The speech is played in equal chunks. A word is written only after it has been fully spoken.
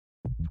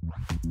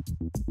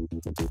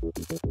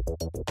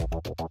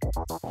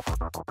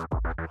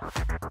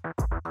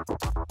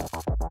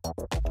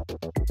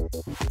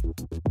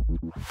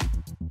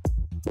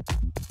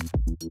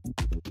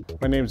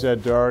My name's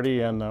Ed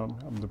Doherty, and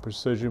I'm the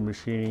Precision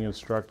Machining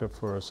instructor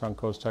for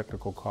Suncoast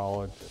Technical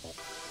College.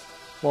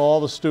 Well, all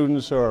the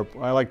students are,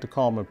 I like to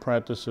call them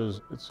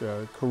apprentices. It's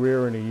a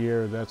career in a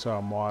year. That's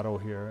our motto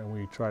here, and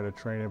we try to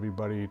train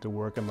everybody to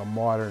work in the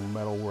modern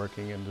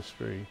metalworking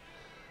industry.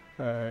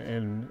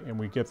 And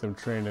we get them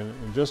trained in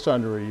just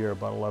under a year,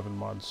 about 11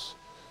 months.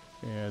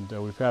 And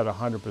we've had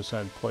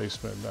 100%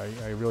 placement.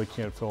 I really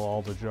can't fill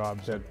all the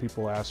jobs that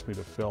people ask me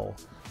to fill.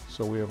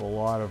 So we have a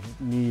lot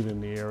of need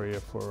in the area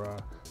for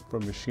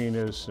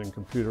machinists and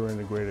computer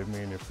integrated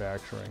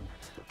manufacturing.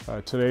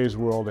 Today's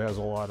world has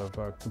a lot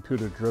of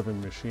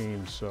computer-driven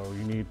machines, so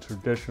you need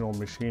traditional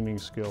machining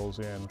skills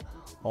and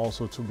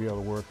also to be able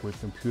to work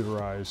with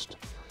computerized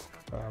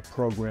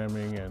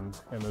programming and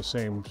the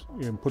same,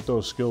 put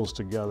those skills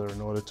together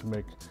in order to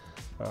make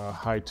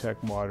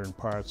high-tech modern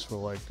parts for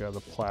like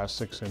the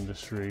plastics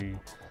industry,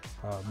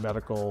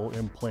 medical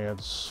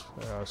implants,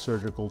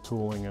 surgical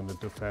tooling, and the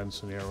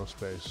defense and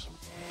aerospace.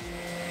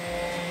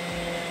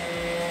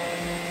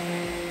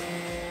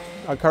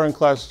 Our current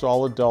class is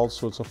all adults,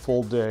 so it's a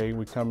full day.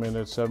 We come in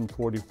at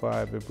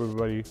 7:45.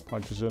 Everybody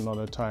punches in on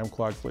a time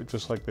clock,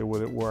 just like they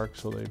would at work,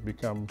 so they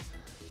become,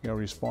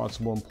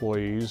 responsible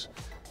employees.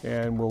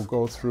 And we'll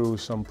go through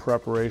some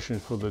preparation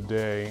for the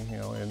day,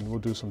 and we'll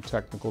do some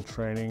technical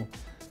training,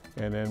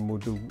 and then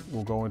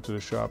we'll go into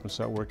the shop and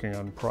start working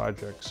on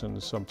projects.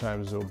 And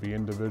sometimes there'll be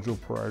individual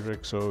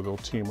projects, so they'll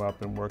team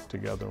up and work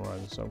together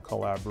on some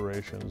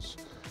collaborations.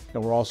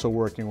 And we're also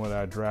working with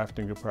our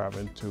drafting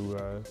department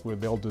where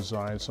they'll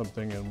design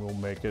something and we'll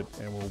make it,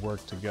 and we'll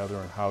work together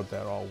on how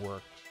that all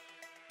works.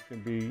 It can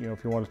be,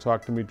 if you want to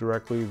talk to me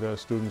directly, the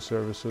student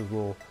services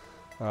will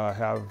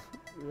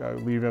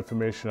leave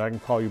information. I can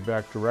call you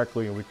back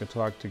directly and we can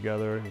talk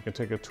together. You can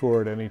take a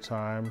tour at any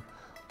time.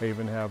 I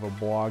even have a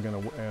blog and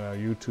a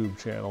YouTube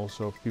channel,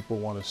 so if people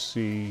want to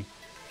see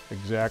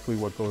exactly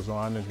what goes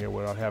on in here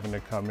without having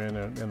to come in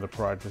and the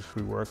projects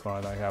we work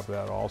on, I have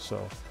that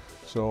also.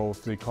 So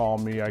if they call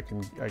me, I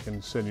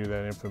can send you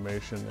that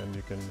information, and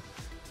you can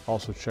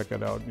also check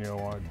it out,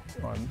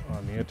 on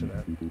the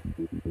internet.